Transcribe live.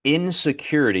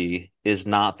insecurity is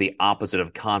not the opposite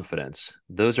of confidence.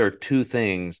 Those are two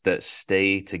things that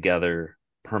stay together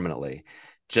permanently,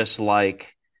 just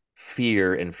like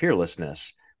fear and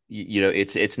fearlessness.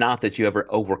 It's not that you ever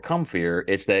overcome fear,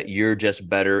 it's that you're just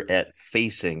better at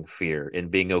facing fear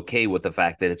and being okay with the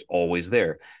fact that it's always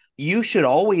there. You should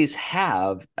always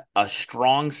have a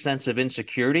strong sense of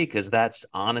insecurity because that's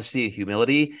honesty and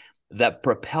humility that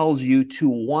propels you to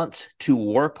want to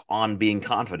work on being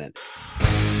confident.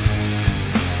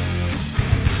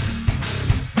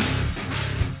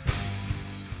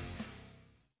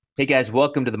 Hey guys,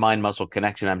 welcome to the Mind Muscle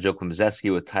Connection. I'm Joe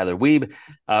Klemczewski with Tyler Weeb.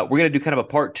 We're going to do kind of a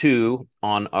part two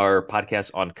on our podcast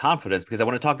on confidence because I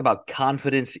want to talk about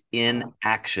confidence in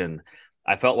action.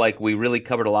 I felt like we really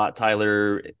covered a lot,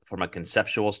 Tyler, from a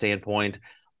conceptual standpoint,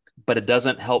 but it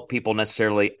doesn't help people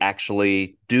necessarily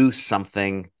actually do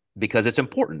something because it's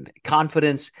important.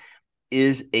 Confidence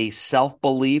is a self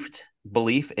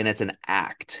belief and it's an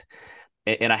act.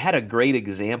 And I had a great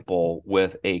example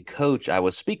with a coach I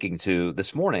was speaking to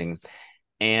this morning.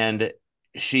 And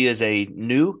she is a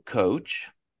new coach,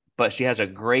 but she has a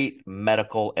great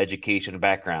medical education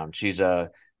background. She's high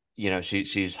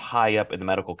up in the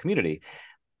medical community.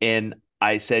 And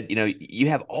I said, you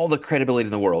have all the credibility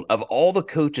in the world. Of all the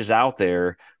coaches out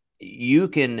there, you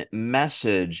can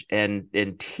message and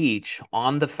teach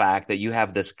on the fact that you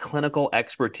have this clinical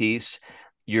expertise.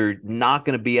 You're not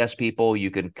going to BS people.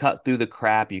 You can cut through the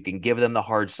crap. You can give them the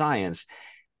hard science.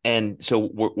 And so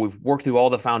we've worked through all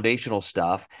the foundational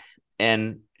stuff.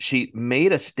 And she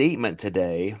made a statement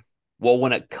today. Well,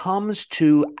 when it comes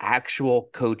to actual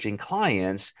coaching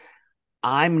clients,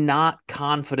 I'm not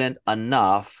confident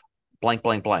enough, blank,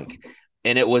 blank, blank.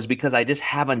 And it was because I just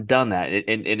haven't done that.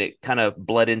 And it kind of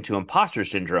bled into imposter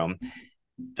syndrome.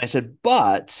 And I said,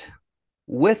 but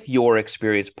with your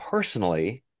experience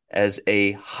personally as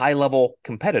a high level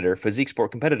competitor, physique sport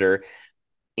competitor,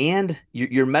 and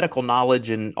your medical knowledge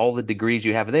and all the degrees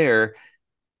you have there,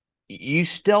 you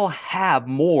still have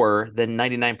more than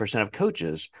 99% of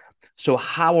coaches. So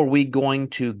how are we going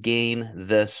to gain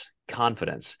this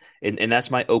confidence? And that's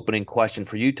my opening question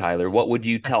for you, Tyler. What would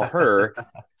you tell her?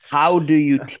 How do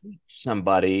you teach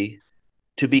somebody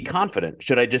to be confident?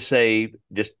 Should I just say,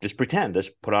 just pretend,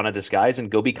 just put on a disguise and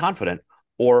go be confident?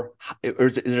 Or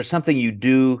is there something you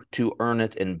do to earn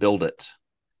it and build it?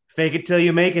 Fake it till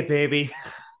you make it, baby.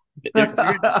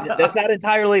 That's not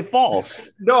entirely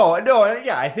false. No,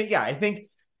 yeah, I think I think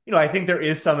there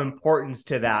is some importance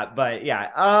to that, but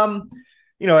yeah,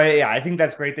 I think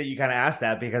that's great that you kind of asked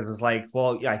that because it's like,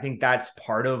 well, yeah, I think that's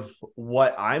part of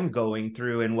what I'm going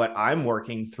through and what I'm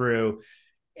working through,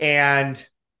 and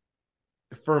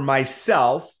for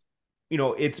myself,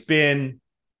 it's been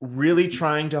really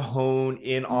trying to hone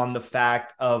in on the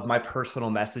fact of my personal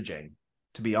messaging,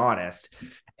 to be honest,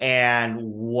 and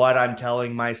what I'm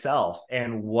telling myself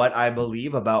and what I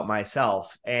believe about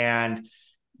myself. And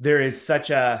there's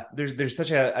such a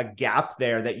gap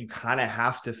there that you kind of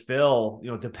have to fill,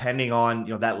 depending on,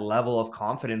 that level of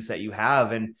confidence that you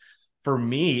have. And for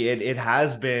me, it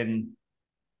has been,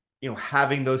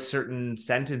 having those certain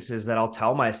sentences that I'll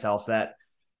tell myself that,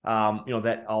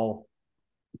 that I'll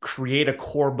create a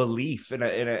core belief and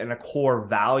a core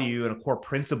value and a core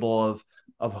principle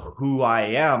of who I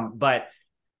am. But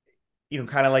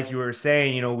kind of like you were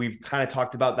saying, we've kind of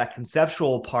talked about that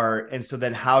conceptual part, and so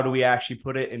then how do we actually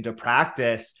put it into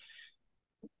practice?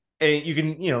 And you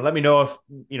can let me know if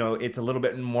it's a little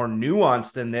bit more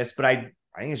nuanced than this, but I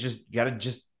think it's just you gotta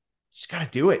just gotta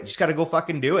do it. You just gotta go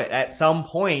fucking do it. At some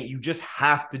point, you just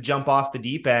have to jump off the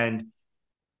deep end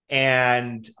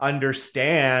and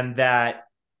understand that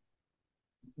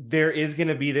there is going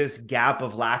to be this gap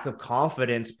of lack of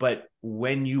confidence. But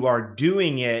when you are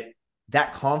doing it,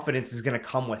 that confidence is going to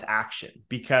come with action,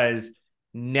 because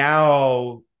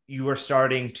now you are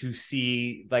starting to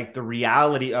see like the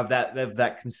reality of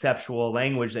that conceptual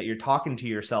language that you're talking to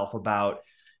yourself about.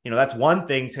 That's one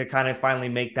thing to kind of finally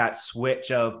make that switch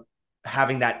of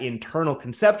having that internal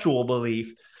conceptual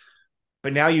belief,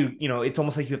 but now it's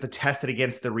almost like you have to test it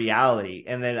against the reality.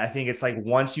 And then I think it's like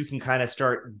once you can kind of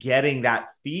start getting that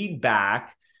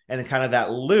feedback and then kind of that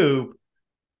loop,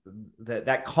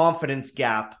 that confidence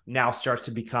gap now starts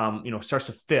to become, starts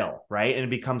to fill, right? And it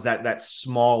becomes that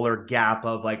smaller gap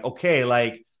of like, okay,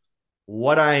 like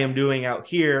what I am doing out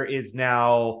here is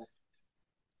now,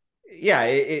 yeah,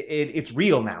 it's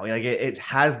real now. Like it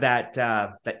has that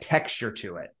texture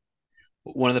to it.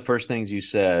 One of the first things you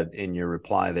said in your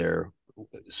reply there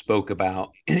spoke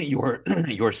about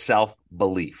your self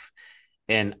belief.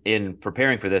 And in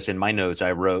preparing for this, in my notes,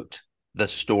 I wrote the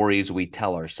stories we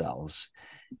tell ourselves.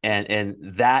 And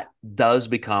that does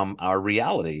become our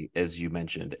reality, as you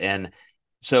mentioned. And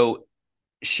so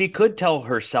she could tell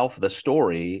herself the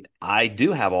story. I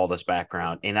do have all this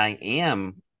background and I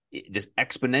am just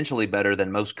exponentially better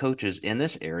than most coaches in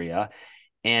this area.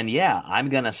 And yeah, I'm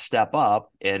going to step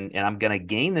up and I'm going to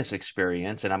gain this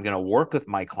experience and I'm going to work with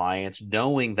my clients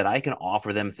knowing that I can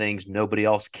offer them things nobody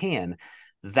else can.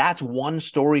 That's one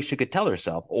story she could tell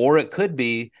herself. Or it could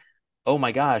be, oh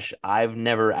my gosh, I've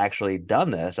never actually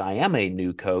done this. I am a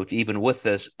new coach, even with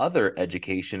this other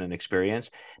education and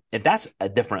experience. And that's a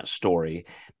different story.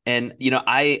 And,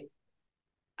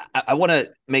 I want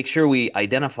to make sure we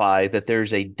identify that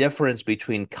there's a difference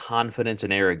between confidence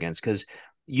and arrogance because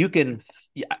you can,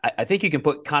 I think you can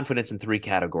put confidence in three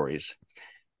categories.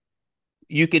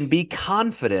 You can be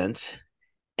confident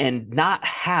and not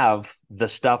have the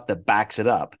stuff that backs it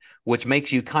up, which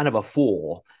makes you kind of a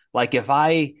fool. Like if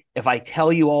I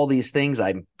tell you all these things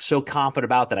I'm so confident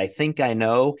about that I think I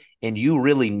know, and you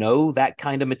really know that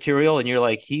kind of material, and you're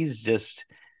like, he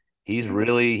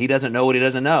doesn't know what he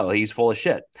doesn't know. He's full of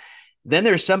shit. Then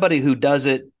there's somebody who does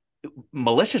it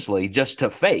maliciously just to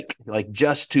fake, like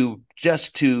just to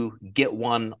get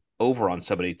one over on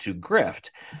somebody to grift.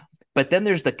 But then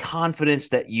there's the confidence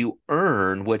that you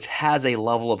earn, which has a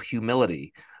level of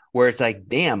humility where it's like,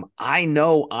 damn, I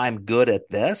know I'm good at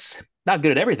this. Not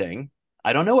good at everything.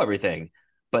 I don't know everything,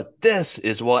 but this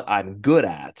is what I'm good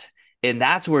at. And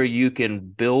that's where you can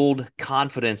build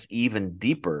confidence even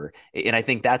deeper. And I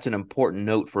think that's an important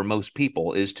note for most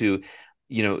people is to,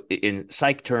 in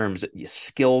psych terms,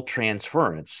 skill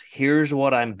transference. Here's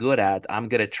what I'm good at. I'm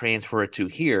going to transfer it to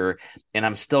here, and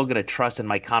I'm still going to trust in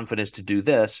my confidence to do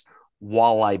this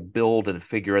while I build and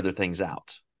figure other things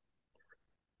out.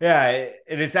 Yeah,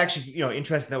 and it's actually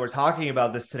interesting that we're talking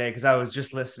about this today because I was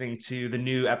just listening to the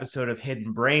new episode of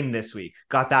Hidden Brain this week.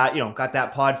 Got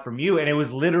that pod from you, and it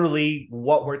was literally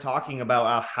what we're talking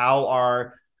about, how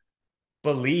our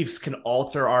beliefs can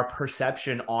alter our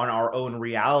perception on our own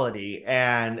reality.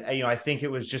 And I think it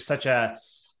was just such a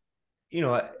you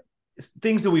know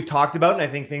things that we've talked about, and I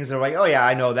think things are like, oh yeah,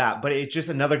 I know that, but it's just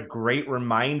another great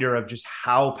reminder of just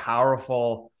how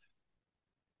powerful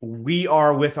we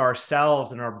are with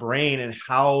ourselves and our brain, and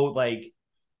how like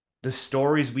the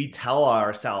stories we tell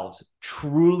ourselves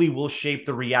truly will shape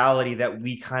the reality that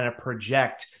we kind of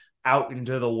project out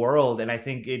into the world. And I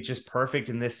think it's just perfect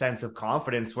in this sense of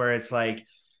confidence where it's like,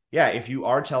 yeah, if you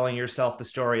are telling yourself the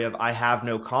story of I have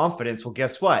no confidence, well,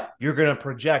 guess what? You're going to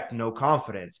project no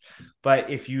confidence. But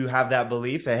if you have that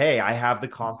belief that, hey, I have the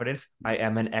confidence, I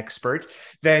am an expert,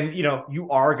 then, you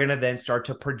are going to then start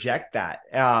to project that.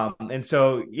 And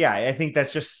so, yeah, I think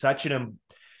that's just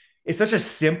it's such a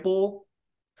simple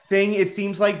thing, it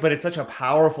seems like, but it's such a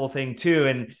powerful thing too.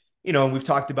 And we've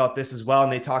talked about this as well,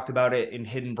 and they talked about it in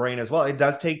Hidden Brain as well. It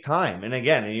does take time. And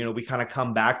again, we kind of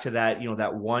come back to that,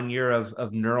 that 1 year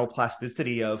of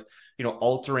neuroplasticity of,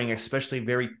 altering, especially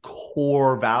very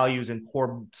core values and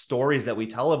core stories that we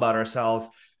tell about ourselves.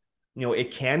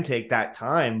 It can take that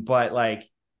time, but like,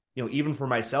 even for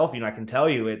myself, I can tell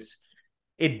you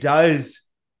it does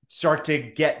start to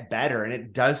get better, and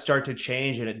it does start to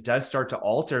change, and it does start to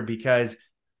alter because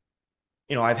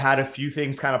I've had a few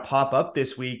things kind of pop up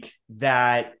this week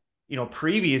that,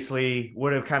 previously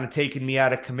would have kind of taken me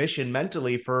out of commission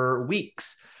mentally for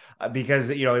weeks, because,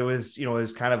 it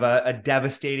was kind of a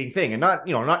devastating thing, and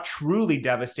not truly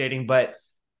devastating, but,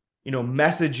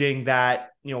 messaging that,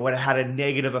 what had a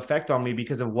negative effect on me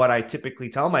because of what I typically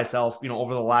tell myself,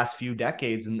 over the last few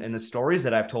decades, and the stories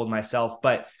that I've told myself.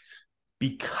 But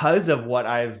because of what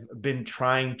I've been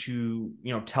trying to,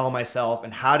 tell myself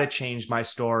and how to change my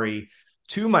story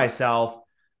to myself,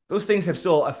 those things have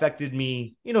still affected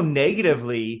me,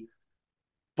 negatively,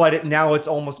 but now it's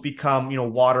almost become,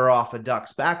 water off a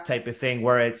duck's back type of thing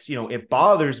where it's, it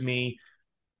bothers me,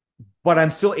 but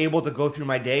I'm still able to go through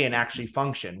my day and actually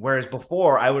function. Whereas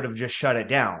before I would have just shut it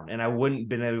down and I wouldn't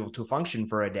been able to function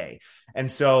for a day. And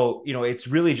so, it's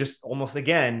really just almost,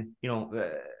 again,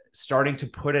 starting to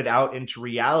put it out into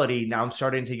reality. Now I'm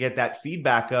starting to get that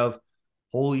feedback of,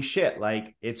 holy shit,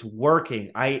 like it's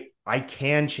working. I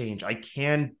can change. I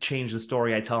can change the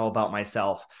story I tell about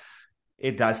myself.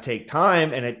 It does take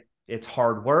time, and it's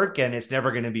hard work, and it's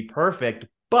never going to be perfect,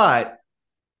 but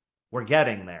we're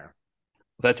getting there.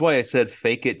 That's why I said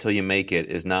fake it till you make it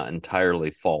is not entirely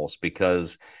false,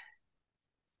 because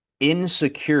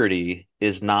insecurity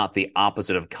is not the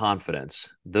opposite of confidence.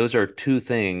 Those are two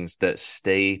things that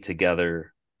stay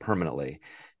together permanently,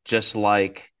 just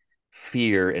like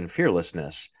fear and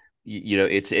fearlessness.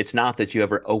 It's not that you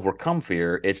ever overcome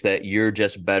fear, it's that you're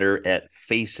just better at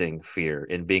facing fear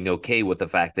and being okay with the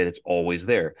fact that it's always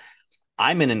there.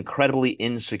 I'm an incredibly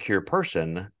insecure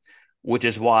person, which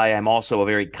is why I'm also a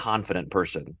very confident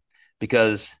person.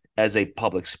 Because as a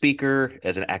public speaker,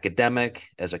 as an academic,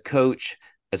 as a coach,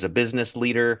 as a business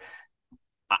leader,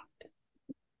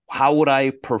 how would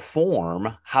I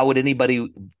perform? How would anybody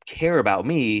care about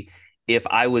me if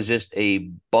I was just a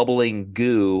bubbling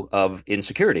goo of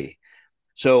insecurity?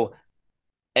 So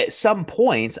at some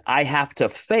points, I have to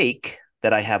fake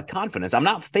that I have confidence. I'm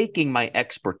not faking my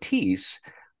expertise.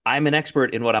 I'm an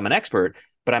expert in what I'm an expert,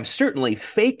 but I'm certainly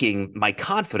faking my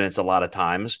confidence a lot of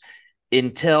times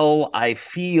until I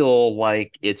feel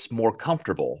like it's more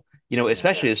comfortable.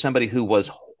 Especially as somebody who was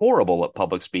horrible at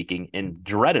public speaking and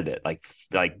dreaded it, like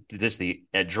just the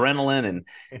adrenaline, and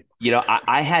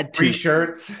I had Free to,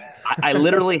 shirts. I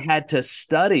literally had to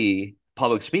study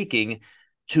public speaking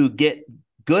to get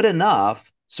good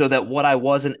enough so that what I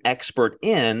was an expert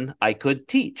in, I could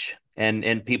teach,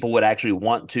 and people would actually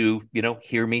want to,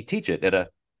 hear me teach it at a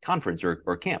conference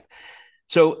or camp.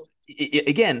 So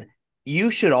again,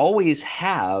 you should always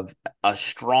have a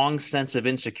strong sense of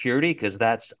insecurity, because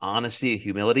that's honesty and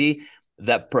humility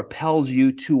that propels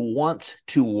you to want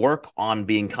to work on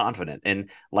being confident.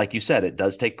 And like you said, it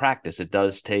does take practice. It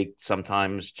does take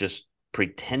sometimes just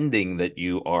pretending that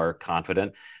you are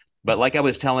confident. But like I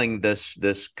was telling this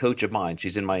coach of mine,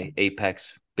 she's in my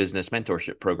Apex business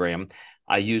mentorship program.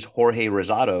 I use Jorge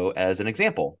Rosado as an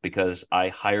example because I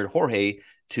hired Jorge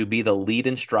to be the lead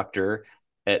instructor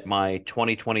at my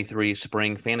 2023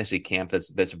 spring fantasy camp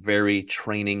that's very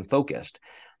training focused.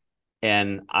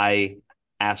 And I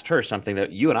asked her something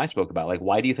that you and I spoke about, like,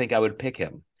 why do you think I would pick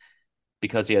him?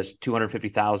 Because he has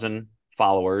 250,000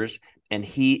 followers and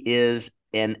he is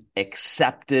an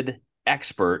accepted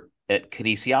expert at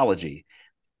kinesiology.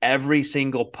 Every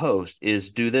single post is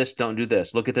do this, don't do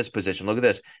this. Look at this position. Look at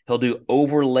this. He'll do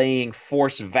overlaying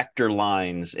force vector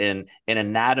lines and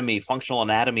anatomy, functional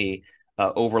anatomy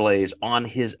overlays on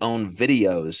his own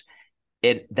videos.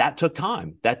 That took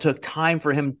time. That took time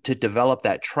for him to develop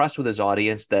that trust with his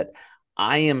audience that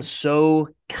I am so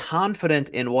confident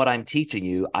in what I'm teaching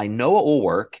you. I know it will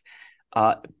work.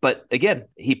 But again,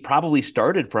 he probably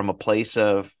started from a place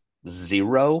of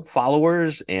 0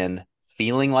 followers and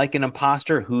feeling like an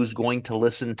imposter. Who's going to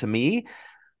listen to me?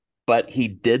 But he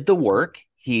did the work.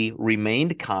 He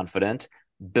remained confident,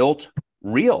 built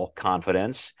real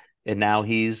confidence, and now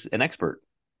he's an expert.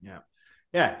 Yeah.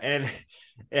 Yeah. And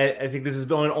I think this has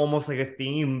been almost like a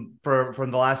theme from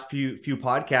the last few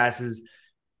podcasts is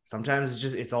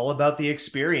sometimes it's all about the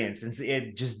experience and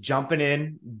it just jumping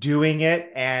in, doing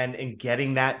it and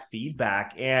getting that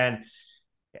feedback. And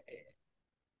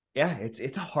yeah,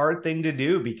 it's a hard thing to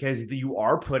do because you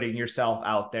are putting yourself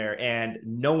out there and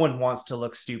no one wants to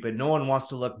look stupid. No one wants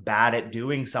to look bad at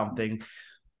doing something.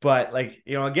 But like,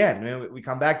 again, we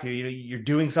come back to, you're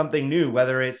doing something new,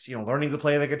 whether it's, learning to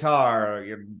play the guitar or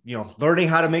you're, learning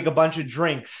how to make a bunch of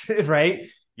drinks, right?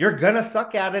 You're going to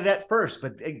suck at it at first,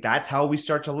 but that's how we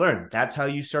start to learn. That's how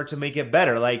you start to make it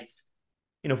better. Like,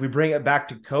 if we bring it back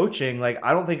to coaching, like,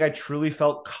 I don't think I truly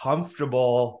felt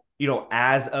comfortable,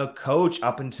 as a coach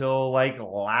up until like in the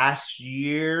last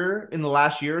year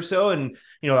or so. And,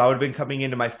 I would have been coming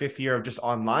into my 5th year of just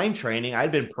online training.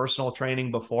 I'd been personal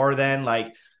training before then, like,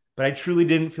 but I truly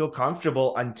didn't feel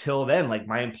comfortable until then. Like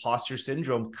my imposter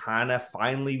syndrome kind of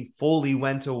finally fully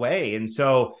went away. And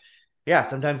so, yeah,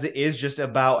 sometimes it is just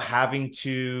about having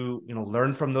to,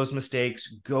 learn from those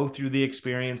mistakes, go through the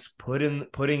experience,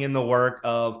 putting in the work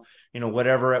of,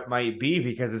 whatever it might be,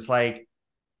 because it's like,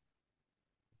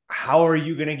 how are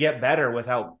you going to get better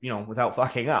without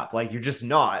fucking up? Like, you're just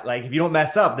not. Like, if you don't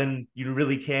mess up, then you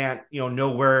really can't,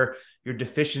 know where your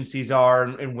deficiencies are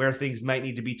and where things might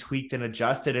need to be tweaked and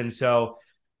adjusted. And so,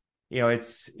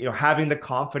 it's, having the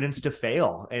confidence to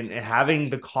fail and having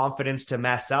the confidence to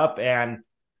mess up and,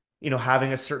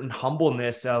 having a certain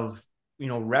humbleness of,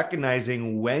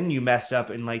 recognizing when you messed up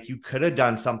and like you could have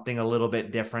done something a little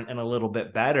bit different and a little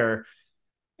bit better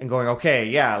and going, okay,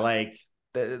 yeah, like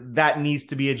that needs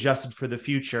to be adjusted for the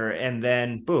future. And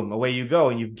then boom, away you go.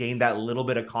 And you've gained that little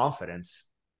bit of confidence.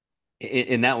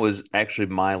 And that was actually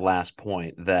my last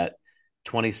point, that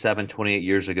 27, 28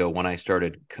 years ago when I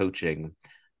started coaching,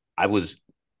 I was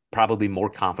probably more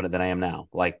confident than I am now.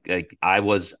 Like I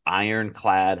was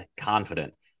ironclad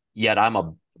confident, yet I'm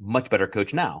a much better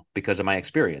coach now because of my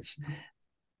experience.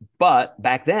 But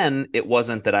back then, it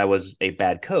wasn't that I was a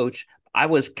bad coach. I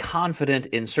was confident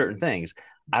in certain things.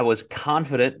 I was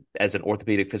confident as an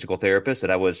orthopedic physical therapist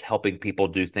that I was helping people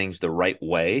do things the right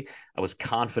way. I was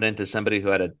confident as somebody who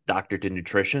had a doctorate in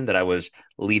nutrition that I was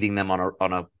leading them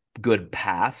on a good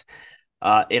path.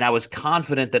 And I was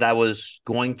confident that I was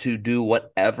going to do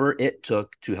whatever it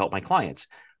took to help my clients.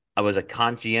 I was a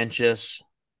conscientious,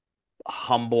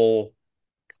 humble,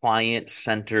 client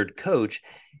centered coach.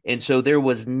 And so there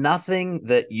was nothing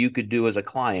that you could do as a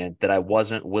client that I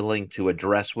wasn't willing to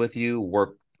address with you,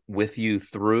 work with you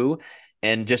through,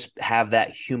 and just have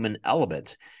that human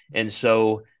element. And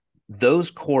so those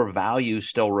core values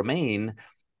still remain,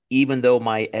 even though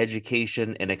my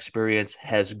education and experience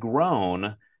has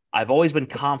grown. I've always been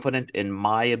confident in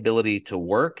my ability to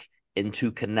work and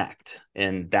to connect.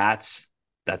 And that's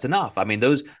enough. I mean,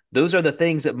 those are the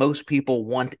things that most people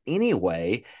want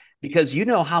anyway, because you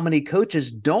know how many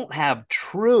coaches don't have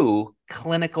true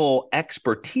clinical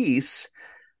expertise,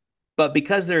 but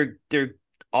because they're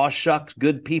aw shucks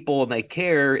good people and they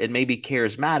care and maybe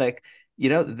charismatic,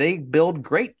 they build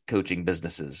great coaching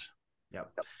businesses.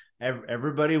 Yep.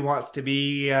 Everybody wants to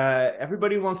be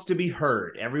everybody wants to be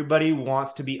heard. Everybody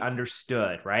wants to be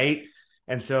understood, right?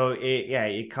 And so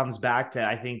it comes back to,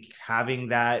 I think, having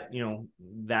that,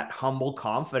 that humble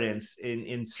confidence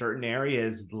in certain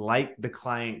areas like the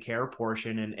client care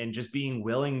portion, and just being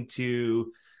willing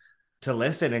to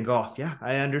listen and go, yeah,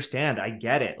 I understand. I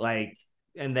get it. Like,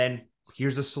 and then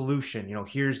here's a solution,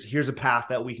 here's a path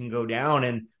that we can go down.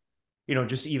 And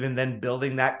just even then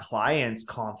building that client's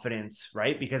confidence,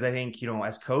 right? Because I think,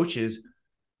 as coaches,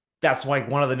 that's like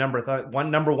one of the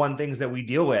number one things that we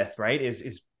deal with, right?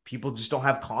 Is people just don't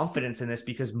have confidence in this,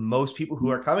 because most people who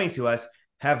are coming to us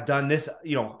have done this,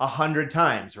 100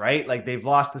 times, right? Like they've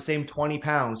lost the same 20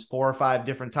 pounds 4 or 5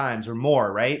 different times or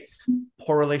more, right?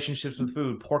 Poor relationships with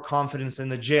food, poor confidence in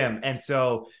the gym. And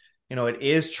so, it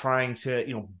is trying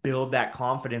to, build that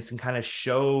confidence and kind of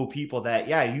show people that,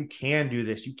 yeah, you can do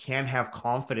this. You can have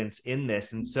confidence in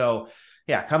this. And so,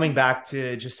 yeah, coming back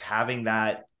to just having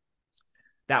that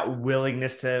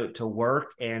willingness to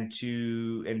work and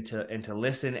to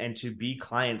listen and to be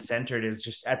client centered is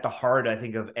just at the heart, I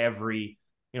think, of every,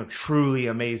 truly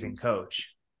amazing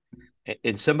coach.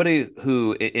 And somebody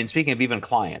who, and speaking of even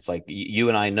clients, like you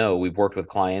and I know, we've worked with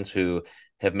clients who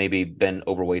have maybe been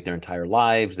overweight their entire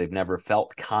lives. They've never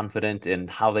felt confident in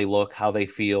how they look, how they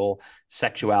feel,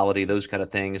 sexuality, those kind of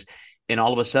things. And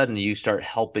all of a sudden, you start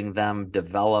helping them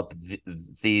develop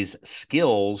these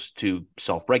skills to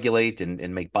self-regulate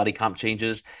and make body comp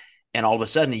changes. And all of a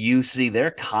sudden, you see their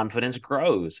confidence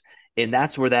grows. And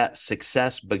that's where that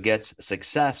success begets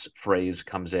success phrase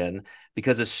comes in,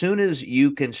 because as soon as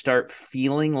you can start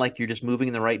feeling like you're just moving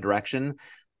in the right direction,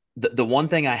 the one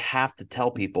thing I have to tell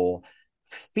people,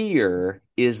 fear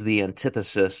is the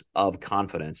antithesis of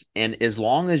confidence. And as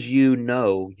long as you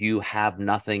know you have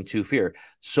nothing to fear,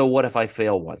 so what if I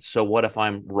fail once? So what if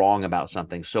I'm wrong about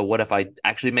something? So what if I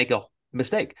actually make a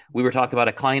mistake? We were talking about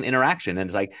a client interaction, and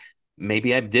it's like,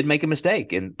 maybe I did make a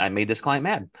mistake and I made this client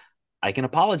mad. I can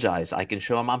apologize. I can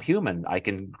show him I'm human. I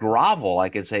can grovel. I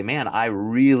can say, man, I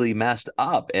really messed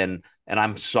up and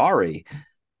I'm sorry.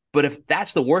 But if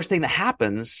that's the worst thing that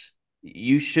happens,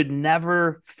 you should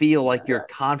never feel like your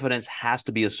confidence has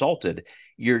to be assaulted.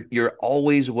 You're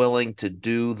always willing to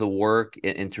do the work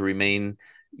and to remain,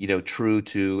 true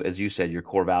to, as you said, your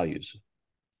core values.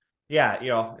 Yeah,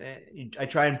 I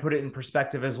try and put it in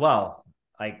perspective as well.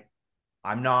 Like,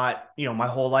 I'm not, my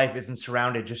whole life isn't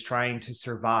surrounded just trying to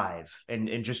survive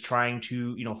and just trying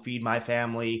to, feed my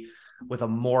family with a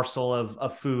morsel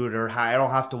of food, or I don't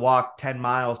have to walk 10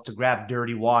 miles to grab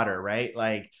dirty water, right?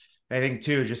 Like, I think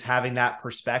too, just having that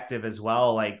perspective as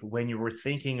well, like when you were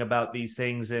thinking about these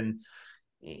things, and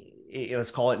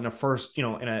let's call it in a first, in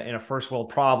a first world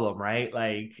problem, right?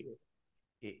 Like,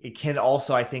 it can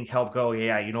also, I think, help go,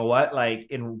 yeah, you know what? Like,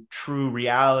 in true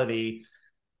reality,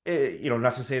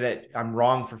 not to say that I'm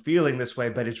wrong for feeling this way,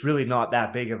 but it's really not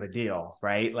that big of a deal,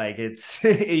 right? Like, it's,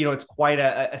 it's quite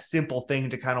a simple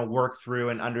thing to kind of work through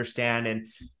and understand.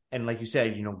 And like you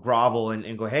said, grovel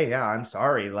and go, hey, yeah, I'm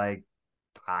sorry. Like,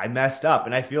 I messed up.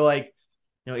 And I feel like,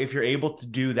 if you're able to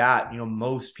do that,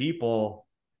 most people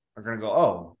are going to go,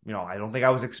 oh, I don't think I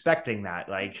was expecting that.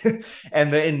 Like,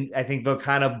 and then I think they'll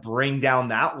kind of bring down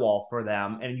that wall for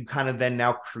them. And you kind of then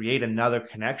now create another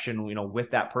connection,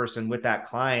 with that person, with that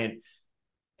client.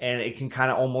 And it can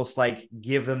kind of almost like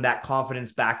give them that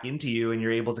confidence back into you. And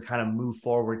you're able to kind of move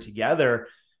forward together.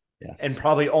 And Yes.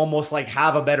 probably almost like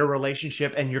have a better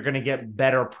relationship, and you're going to get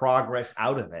better progress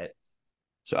out of it.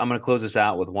 So I'm going to close this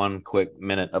out with one quick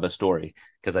minute of a story,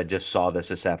 because I just saw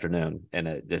this afternoon, and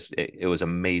it was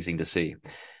amazing to see.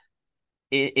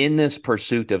 In this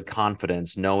pursuit of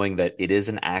confidence, knowing that it is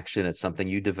an action, it's something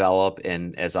you develop.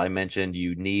 And as I mentioned,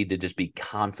 you need to just be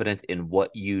confident in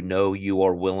what you know you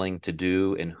are willing to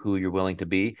do and who you're willing to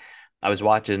be. I was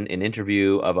watching an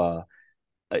interview of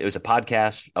it was a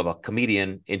podcast of a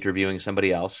comedian interviewing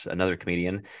somebody else, another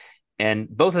comedian, and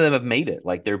both of them have made it.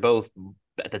 Like they're both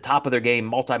at the top of their game,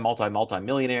 multi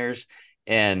millionaires,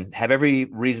 and have every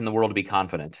reason in the world to be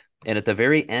confident. And at the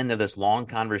very end of this long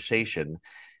conversation,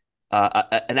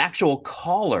 an actual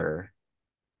caller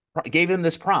gave him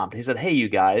this prompt. He said, "Hey, you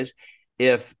guys,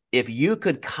 if you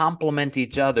could compliment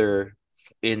each other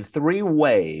in 3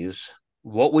 ways,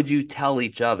 what would you tell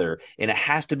each other? And it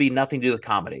has to be nothing to do with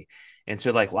comedy." And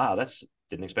so, like, wow, that's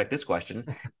didn't expect this question.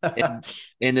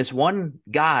 And this one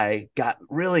guy got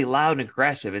really loud and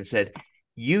aggressive and said,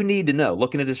 "You need to know,"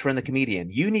 looking at his friend, the comedian,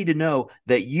 "you need to know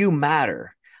that you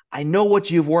matter. I know what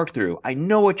you've worked through. I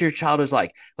know what your child is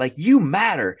like. Like, you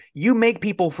matter. You make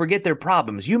people forget their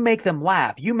problems. You make them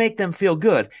laugh. You make them feel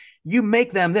good. You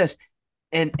make them this."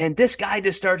 And this guy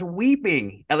just starts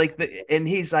weeping. And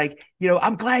he's like,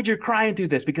 "I'm glad you're crying through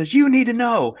this because you need to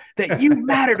know that you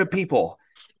matter to people."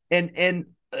 And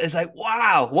it's like,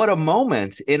 wow, what a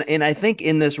moment. And I think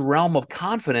in this realm of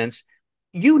confidence,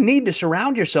 you need to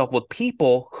surround yourself with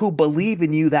people who believe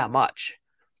in you that much.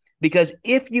 Because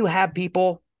if you have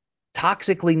people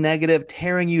toxically negative,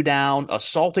 tearing you down,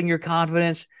 assaulting your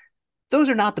confidence, those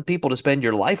are not the people to spend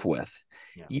your life with.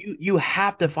 Yeah. You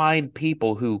have to find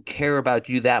people who care about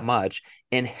you that much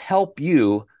and help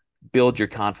you build your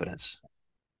confidence.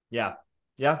 Yeah.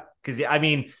 Yeah. Because I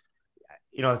mean,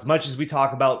 as much as we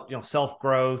talk about,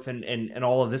 self-growth and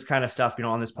all of this kind of stuff,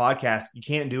 on this podcast, you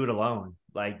can't do it alone.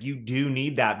 Like, you do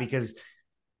need that because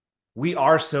we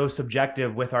are so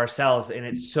subjective with ourselves, and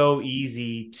it's so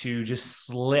easy to just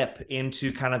slip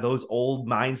into kind of those old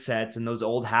mindsets and those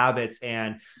old habits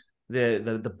and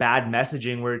the bad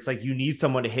messaging where it's like you need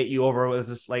someone to hit you over with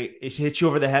this, like it hits you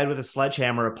over the head with a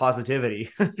sledgehammer of positivity.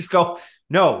 Just go,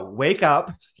 no, wake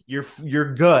up.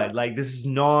 You're good. Like, this is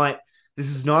not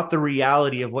the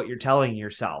reality of what you're telling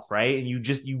yourself, right? And you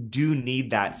do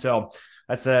need that. So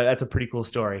that's a pretty cool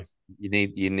story. You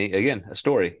need again a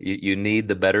story. You need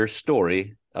the better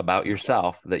story about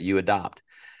yourself that you adopt.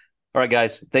 All right,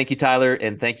 guys. Thank you, Tyler,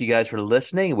 and thank you guys for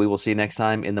listening. We will see you next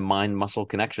time in the Mind Muscle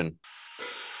Connection.